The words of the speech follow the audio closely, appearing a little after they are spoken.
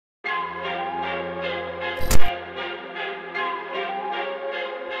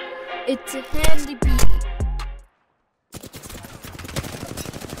It's a handy bee.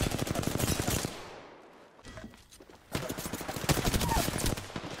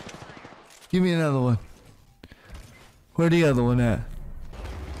 Give me another one. Where the other one at?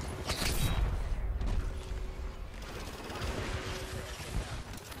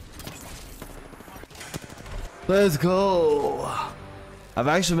 Let's go. I've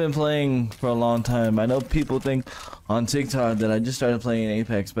actually been playing for a long time. I know people think on TikTok that I just started playing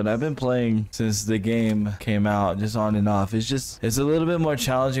Apex, but I've been playing since the game came out, just on and off. It's a little bit more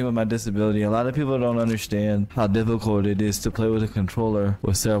challenging with my disability. A lot of people don't understand how difficult it is to play with a controller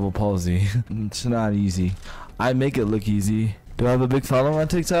with cerebral palsy. It's not easy. I make it look easy. Do I have a big following on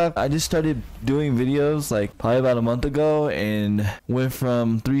TikTok? I just started doing videos like probably about a month ago and went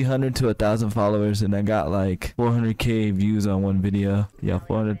from 300 to 1,000 followers, and I got like 400k views on one video. Yeah,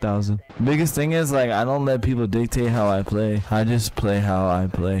 400,000. Biggest thing is like I don't let people dictate how I play. I just play how I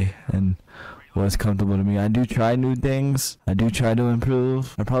play and what's comfortable to me. I do try new things. I do try to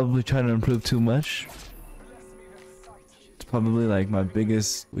improve. I probably try to improve too much. It's probably like my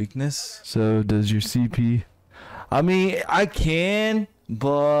biggest weakness. So does your CP? I mean, I can,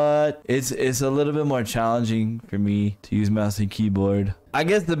 but it's a little bit more challenging for me to use mouse and keyboard. I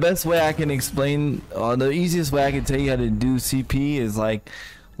guess the best way I can explain, the easiest way I can tell you how to do CP is like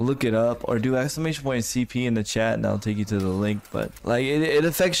look it up or do exclamation point CP in the chat and I'll take you to the link. But like it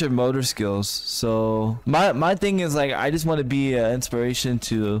affects your motor skills. So my thing is like I just want to be an inspiration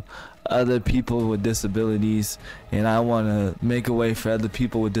to other people with disabilities, and I want to make a way for other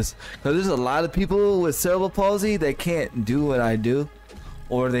people with this, because there's a lot of people with cerebral palsy that can't do what I do,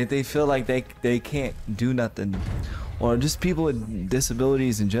 or they feel like they can't do nothing, or just people with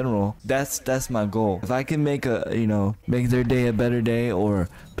disabilities in general. That's my goal. If I can make make their day a better day, or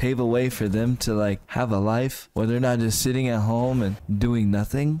pave a way for them to like have a life where they're not just sitting at home and doing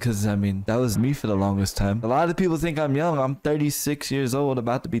nothing, because I mean that was me for the longest time. A lot of people think I'm young. I'm 36 years old,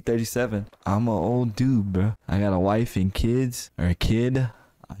 about to be 37. I'm an old dude, bro. I got a wife and kids, or a kid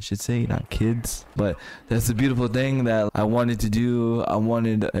I should say, not kids. But that's the beautiful thing that I wanted to do. I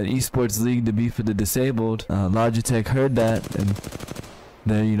wanted an esports league to be for the disabled. Logitech heard that, and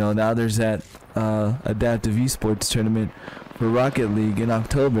then now there's that adaptive esports tournament for Rocket League in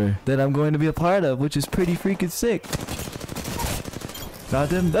October that I'm going to be a part of, which is pretty freaking sick. Got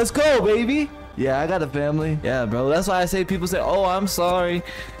them? Let's go, baby. Yeah, I got a family. Yeah, bro. That's why I say, people say, oh, I'm sorry.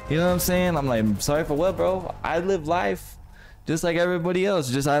 You know what I'm saying? I'm like, sorry for what, bro? I live life just like everybody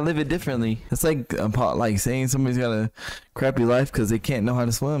else, just I live it differently. It's like saying somebody's got a crappy life because they can't know how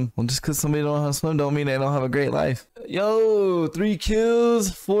to swim. Well, just because somebody don't know how to swim don't mean they don't have a great life. Yo, 3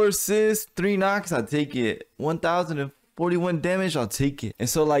 kills, 4 assists, 3 knocks. I'll take it. 1,041 damage, I'll take it. And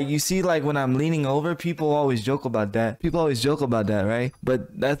so like you see, like when I'm leaning over, people always joke about that. People always joke about that, right?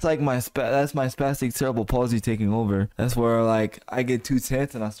 But that's like my spastic cerebral palsy taking over. That's where like I get too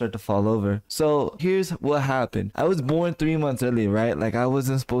tense and I start to fall over. So here's what happened. I was born 3 months early, right? Like I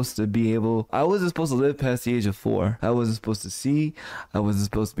wasn't supposed to live past the age of 4. I wasn't supposed to see. I wasn't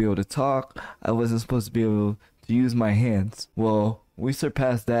supposed to be able to talk. I wasn't supposed to be able to use my hands. Well, we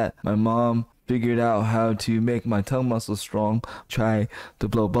surpassed that. My mom figured out how to make my tongue muscles strong, try to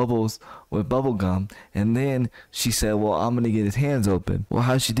blow bubbles with bubble gum, and then she said, well, I'm gonna get his hands open. Well,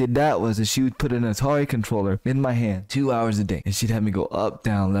 how she did that was that she would put an Atari controller in my hand 2 hours a day, and she'd have me go up,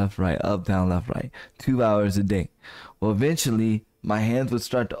 down, left, right, up, down, left, right, 2 hours a day. Well, eventually my hands would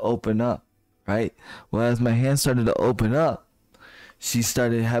start to open up, right? Well, as my hands started to open up, she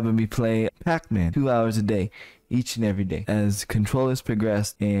started having me play Pac-Man 2 hours a day, each and every day. As controllers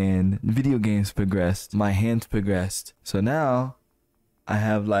progressed and video games progressed, my hands progressed. So now I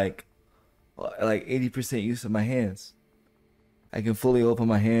have like 80% use of my hands. I can fully open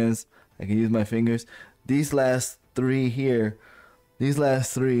my hands. I can use my fingers. These last 3 here,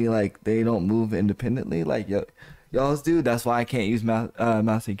 like they don't move independently like y'all's do. That's why I can't use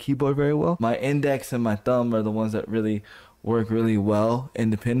mouse and keyboard very well. My index and my thumb are the ones that really work really well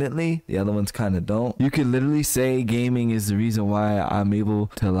independently. The other ones kind of don't. You could literally say gaming is the reason why I'm able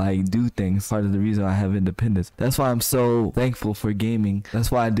to like do things. Part of the reason I have independence. That's why I'm so thankful for gaming. That's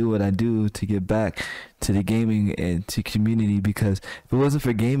why I do what I do, to get back to the gaming and to community. Because if it wasn't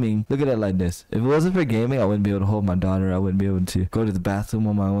for gaming, look at it like this. If it wasn't for gaming, I wouldn't be able to hold my daughter. I wouldn't be able to go to the bathroom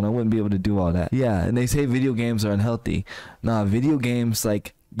on my own. I wouldn't be able to do all that. Yeah, and they say video games are unhealthy. Nah, video games,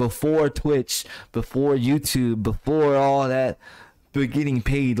 like before Twitch, before YouTube, before all that, but getting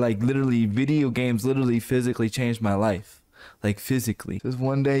paid, like literally video games literally physically changed my life. Like physically. Because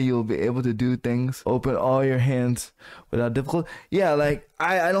one day you'll be able to do things, open all your hands without difficulty. Yeah, like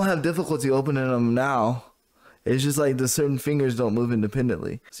I don't have difficulty opening them now. It's just like the certain fingers don't move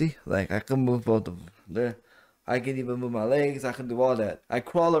independently. See, like I can move both of them. There. I can even move my legs. I can do all that. I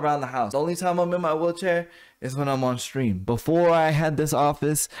crawl around the house. The only time I'm in my wheelchair is when I'm on stream. Before I had this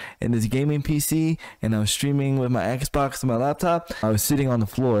office and this gaming PC and I was streaming with my Xbox and my laptop, I was sitting on the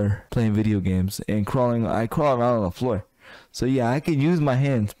floor playing video games and crawling. I crawl around on the floor. So yeah, I can use my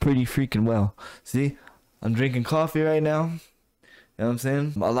hands pretty freaking well. See, I'm drinking coffee right now. You know what I'm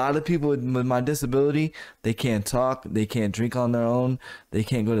saying? A lot of people with my disability, they can't talk, they can't drink on their own, they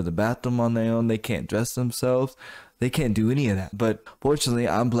can't go to the bathroom on their own, they can't dress themselves, they can't do any of that. But fortunately,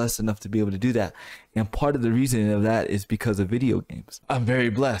 I'm blessed enough to be able to do that. And part of the reason of that is because of video games. I'm very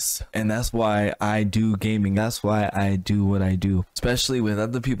blessed. And that's why I do gaming. That's why I do what I do. Especially with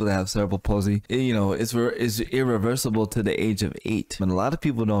other people that have cerebral palsy. You know, it's irreversible to the age of 8. But a lot of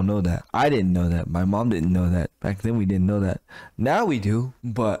people don't know that. I didn't know that. My mom didn't know that. Back then we didn't know that. Now we do.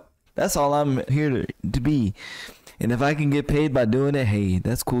 But that's all I'm here to be. And if I can get paid by doing it, hey,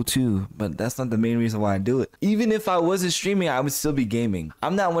 that's cool too. But that's not the main reason why I do it. Even if I wasn't streaming, I would still be gaming.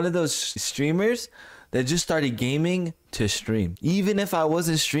 I'm not one of those streamers that just started gaming to stream. Even if I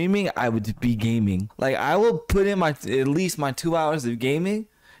wasn't streaming, I would be gaming. Like I will put in at least my 2 hours of gaming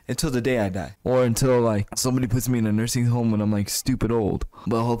until the day I die, or until like somebody puts me in a nursing home when I'm like stupid old.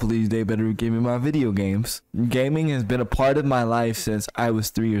 But hopefully they better give me my video games. Gaming has been a part of my life since I was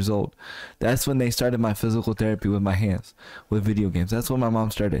 3 years old. That's when they started my physical therapy with my hands, with video games. That's when my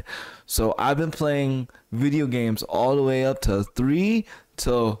mom started. So I've been playing video games all the way up to 3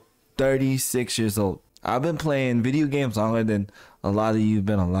 till 36 years old. I've been playing video games longer than a lot of you have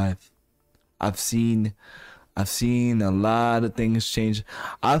been alive. I've seen a lot of things change.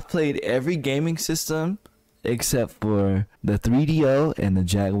 I've played every gaming system except for the 3DO and the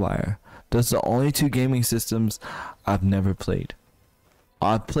Jaguar. Those are the only 2 gaming systems I've never played.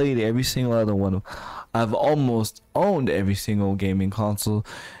 I've played every single other one. I've almost owned every single gaming console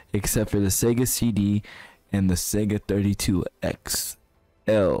except for the Sega CD and the Sega 32XL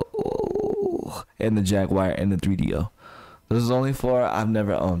and the Jaguar and the 3DO. Those are the only 4 I've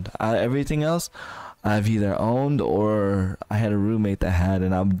never owned. Everything else I've either owned or I had a roommate that had,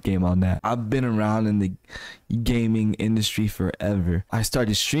 and I would game on that. I've been around in the gaming industry forever. I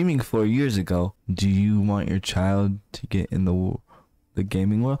started streaming 4 years ago. Do you want your child to get in the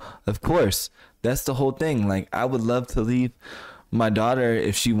gaming world? Of course. That's the whole thing. Like I would love to leave my daughter,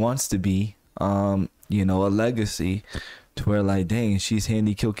 if she wants to be, you know, a legacy. To where like, dang, she's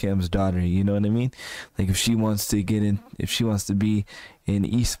Handy Killcam's daughter, you know what I mean? Like if she wants to get in, if she wants to be in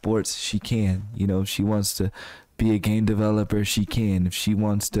esports, she can. You know, if she wants to be a game developer, she can. If she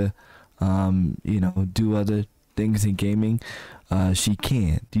wants to, you know, do other things in gaming, she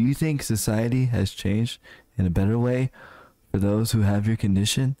can. Do you think society has changed in a better way for those who have your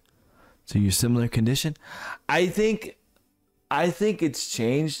condition? So your similar condition? I think it's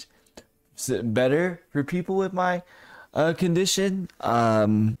changed better for people with my condition.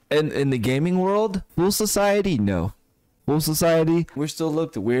 In the gaming world, full society, no. Full society, we're still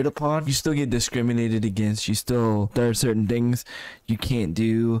looked weird upon. You still get discriminated against. There are certain things you can't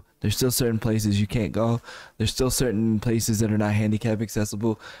do. There's still certain places you can't go. There's still certain places that are not handicap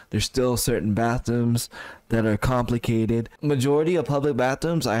accessible. There's still certain bathrooms that are complicated. Majority of public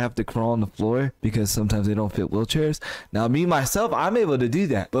bathrooms, I have to crawl on the floor because sometimes they don't fit wheelchairs. Now, me, myself, I'm able to do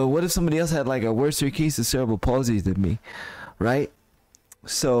that. But what if somebody else had like a worse case of cerebral palsy than me, right?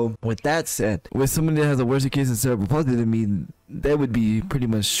 So with that said, with somebody that has a worse case of cerebral palsy than me, they would be pretty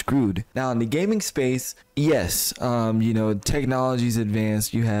much screwed. Now in the gaming space, yes, you know, technology's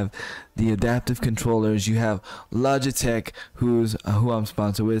advanced. You have the adaptive controllers. You have Logitech, who I'm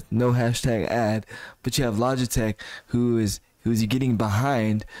sponsored with. No hashtag ad, but you have Logitech, who's getting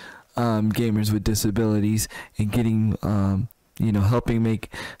behind gamers with disabilities and getting you know,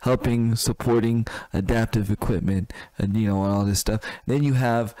 helping supporting adaptive equipment and, you know, and all this stuff. Then you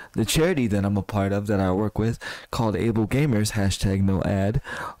have the charity that I'm a part of, that I work with, called Able Gamers, hashtag no ad,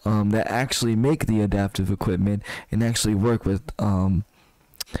 that actually make the adaptive equipment and actually work with you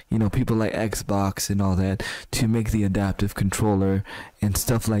know, people like Xbox and all that to make the adaptive controller and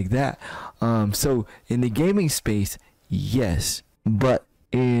stuff like that. So in the gaming space, yes, but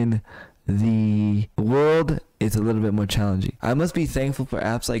in the world, it's a little bit more challenging. I must be thankful for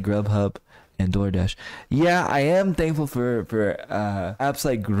apps like Grubhub and DoorDash. Yeah, I am thankful for apps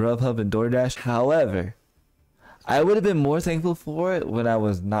like Grubhub and DoorDash. However, I would have been more thankful for it when I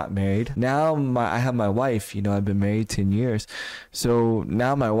was not married. Now I have my wife, you know, I've been married 10 years. So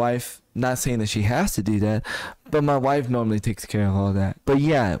now my wife, not saying that she has to do that, but my wife normally takes care of all that. But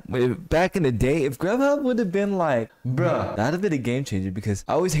yeah, back in the day, if Grubhub would have been like, bruh, that'd have been a game changer, because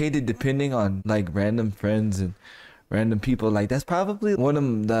I always hated depending on like random friends and random people. Like that's probably one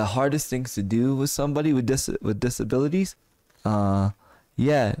of the hardest things to do with somebody with disabilities.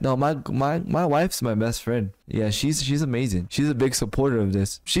 Yeah, no, my wife's my best friend. Yeah, she's amazing. She's a big supporter of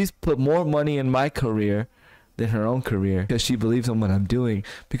this. She's put more money in my career than her own career, because she believes in what I'm doing,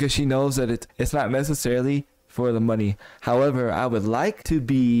 because she knows that it's not necessarily for the money. However, I would like to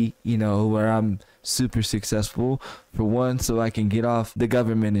be, you know, where I'm super successful, for one, so I can get off the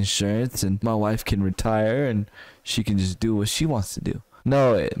government insurance and my wife can retire and she can just do what she wants to do.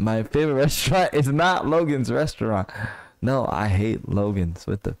 No, my favorite restaurant is not Logan's restaurant. No, I hate Logan's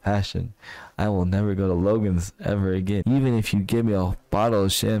with a passion. I will never go to Logan's ever again. Even if you give me a bottle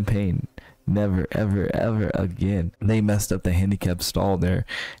of champagne, never, ever, ever again. They messed up the handicap stall there,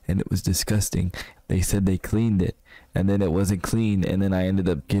 and it was disgusting. They said they cleaned it, and then it wasn't clean, and then I ended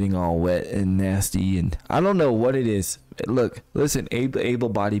up getting all wet and nasty, and I don't know what it is. Look, listen,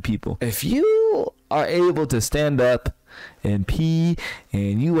 able-bodied people, if you are able to stand up and pee,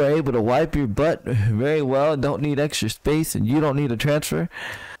 and you are able to wipe your butt very well, don't need extra space, and you don't need a transfer,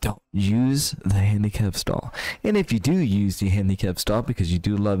 don't use the handicap stall. And if you do use the handicap stall because you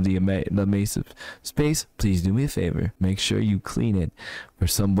do love the amazing space, please do me a favor, make sure you clean it for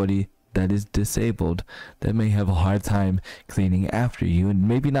somebody that is disabled, that may have a hard time cleaning after you, and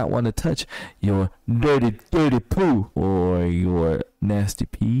maybe not want to touch your dirty poo or your nasty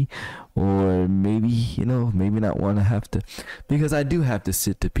pee, or maybe, you know, maybe not want to have to, because I do have to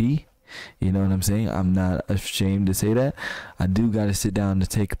sit to pee. You know what I'm saying? I'm not ashamed to say that. I do gotta sit down to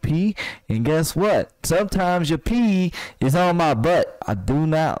take a pee, and guess what? Sometimes your pee is on my butt. I do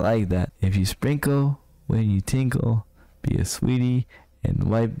not like that. If you sprinkle when you tinkle, be a sweetie and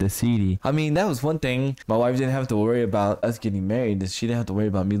wipe the CD. I mean, that was one thing my wife didn't have to worry about us getting married. She didn't have to worry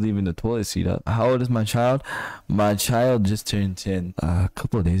about me leaving the toilet seat up. How old is my child? My child just turned 10 a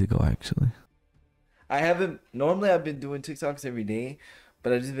couple of days ago, actually. Normally I've been doing TikToks every day,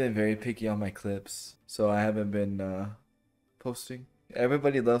 but I've just been very picky on my clips, so I haven't been posting.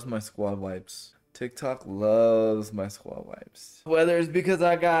 Everybody loves my squad wipes. TikTok loves my squad wipes. Whether it's because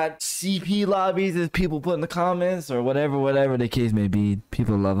I got CP lobbies as people put in the comments, or whatever the case may be,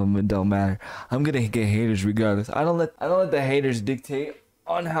 people love them. It don't matter. I'm gonna get haters regardless. I don't let the haters dictate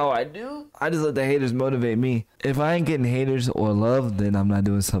on how I do. I just let the haters motivate me. If I ain't getting haters or love, then I'm not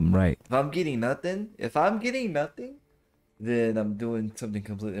doing something right. If I'm getting nothing, then I'm doing something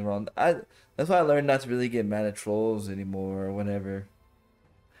completely wrong. That's why I learned not to really get mad at trolls anymore or whatever.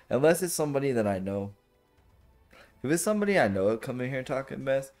 Unless it's somebody that I know. If it's somebody I know coming here talking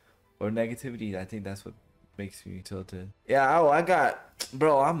mess or negativity, I think that's what makes me tilted. Yeah,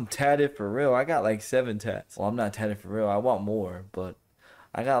 I'm tatted for real. I got like 7 tats. Well, I'm not tatted for real. I want more, but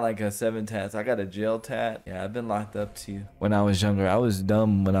I got like 7 tats. I got a jail tat. Yeah, I've been locked up too. When I was younger, I was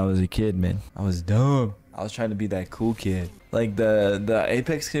dumb when I was a kid, man. I was dumb. I was trying to be that cool kid. Like the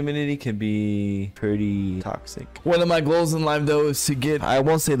Apex community can be pretty toxic. One of my goals in life though is to get, I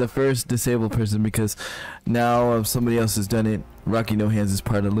won't say the first disabled person because now somebody else has done it. Rocky No Hands is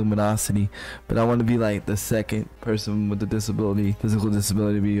part of Luminosity, but I want to be like the second person with a disability, physical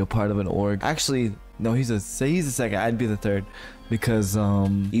disability, to be a part of an org. Actually, no, he's the second. I'd be the third because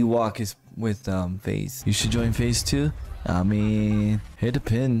Ewok is with FaZe. You should join FaZe too. I mean, it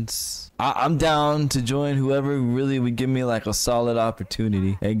depends. I'm down to join whoever really would give me like a solid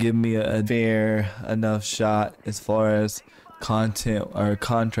opportunity and give me a fair enough shot as far as content or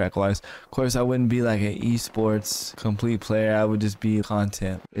contract wise. Of course, I wouldn't be like an esports complete player. I would just be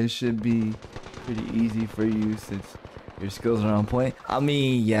content. It should be pretty easy for you since your skills are on point. I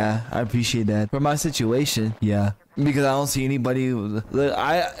mean, yeah, I appreciate that. For my situation, yeah. Because I don't see anybody. Look,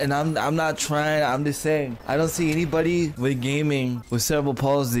 I'm not trying. I'm just saying I don't see anybody with gaming with cerebral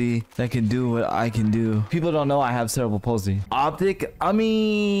palsy that can do what I can do. People don't know I have cerebral palsy. Optic. I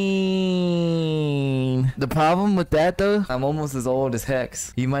mean, the problem with that though, I'm almost as old as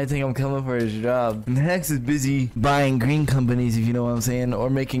Hex. You might think I'm coming for his job. And Hex is busy buying green companies, if you know what I'm saying, or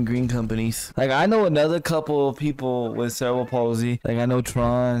making green companies. Like I know another couple of people with cerebral palsy. Like I know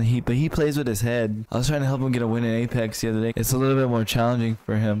Tron. But he plays with his head. I was trying to help him get a win in Apex the other day. It's a little bit more challenging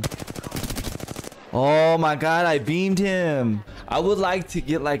for him. Oh my god, I beamed him. I would like to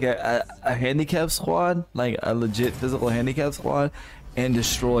get like a handicap squad, like a legit physical handicap squad, and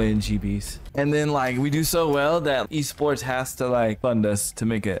destroy in GBs. And then like we do so well that esports has to like fund us to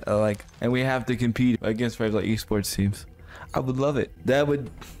make it like, and we have to compete against regular esports teams. I would love it. That would,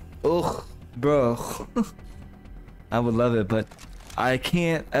 ugh, bro. I would love it, but I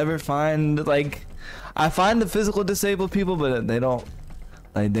can't ever find like, I find the physical disabled people, but they don't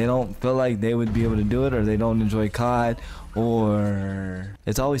feel like they would be able to do it, or they don't enjoy COD, or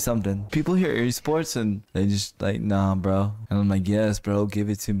it's always something. People hear esports and they just like, nah, bro. And I'm like, yes, bro, give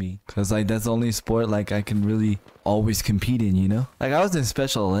it to me. Cause like that's the only sport like I can really always compete in, you know? Like I was in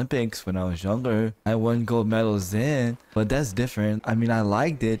Special Olympics when I was younger. I won gold medals then, but that's different. I mean, I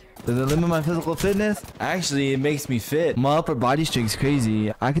liked it. Does it limit my physical fitness? Actually, it makes me fit. My upper body strength's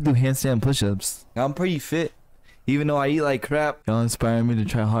crazy. I could do handstand push-ups. I'm pretty fit. Even though I eat like crap. Y'all inspire me to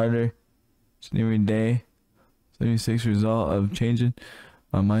try harder each and every day. 76 result of changing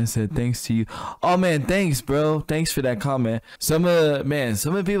my mindset thanks to you. Oh man, thanks bro. Thanks for that comment. Some of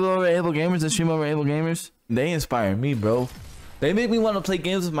the people over at Able Gamers that stream over at Able Gamers, they inspire me, bro. They make me want to play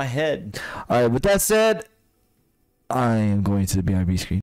games with my head. Alright, with that said, I am going to the BRB screen.